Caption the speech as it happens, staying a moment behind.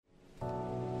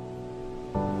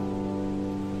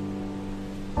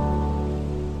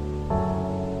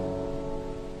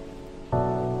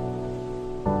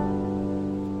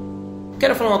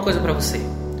quero falar uma coisa para você.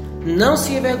 Não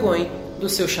se envergonhe do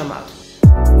seu chamado.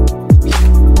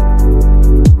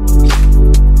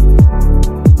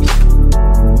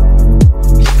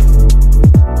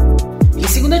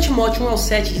 Em 2 Timóteo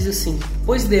 1:7 diz assim: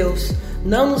 pois Deus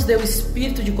não nos deu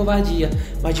espírito de covardia,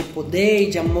 mas de poder,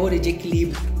 de amor e de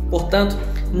equilíbrio. Portanto,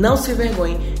 não se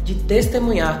envergonhe de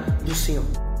testemunhar do Senhor.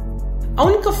 A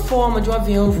única forma de um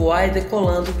avião voar é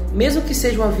decolando, mesmo que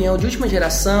seja um avião de última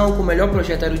geração, com o melhor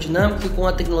projeto aerodinâmico e com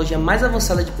a tecnologia mais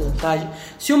avançada de pilotagem.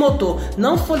 Se o motor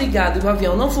não for ligado e o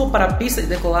avião não for para a pista de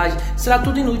decolagem, será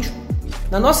tudo inútil.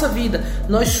 Na nossa vida,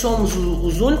 nós somos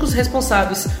os únicos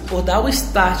responsáveis por dar o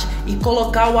start e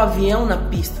colocar o avião na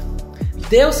pista.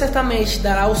 Deus certamente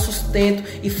dará o sustento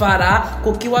e fará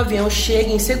com que o avião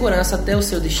chegue em segurança até o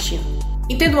seu destino.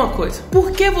 Entenda uma coisa,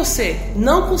 por que você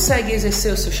não consegue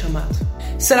exercer o seu chamado?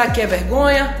 Será que é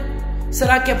vergonha?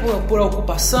 Será que é por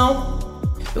ocupação?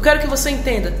 Eu quero que você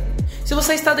entenda, se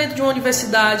você está dentro de uma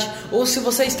universidade, ou se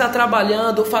você está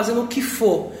trabalhando, ou fazendo o que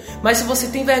for, mas se você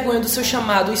tem vergonha do seu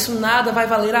chamado, isso nada vai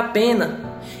valer a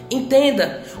pena.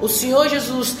 Entenda, o Senhor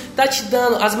Jesus está te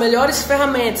dando as melhores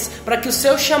ferramentas para que o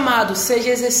seu chamado seja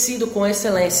exercido com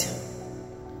excelência.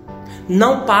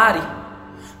 Não pare.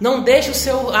 Não deixe o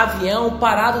seu avião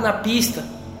parado na pista.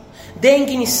 Dê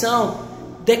ignição,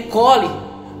 decole,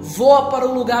 voa para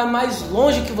o lugar mais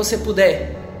longe que você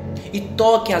puder e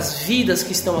toque as vidas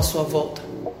que estão à sua volta.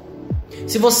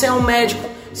 Se você é um médico,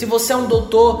 se você é um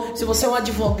doutor, se você é um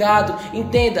advogado,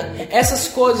 entenda, essas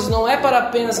coisas não é para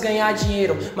apenas ganhar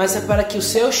dinheiro, mas é para que o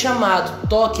seu chamado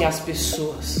toque as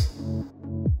pessoas.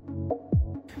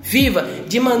 Viva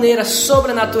de maneira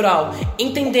sobrenatural,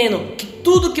 entendendo que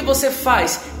tudo que você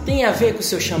faz tem a ver com o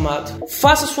seu chamado.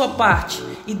 Faça a sua parte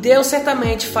e Deus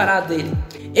certamente fará dele.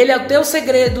 Ele é o teu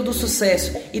segredo do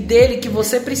sucesso e dele que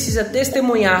você precisa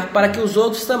testemunhar para que os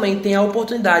outros também tenham a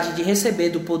oportunidade de receber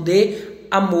do poder,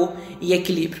 amor e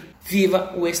equilíbrio.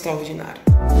 Viva o extraordinário.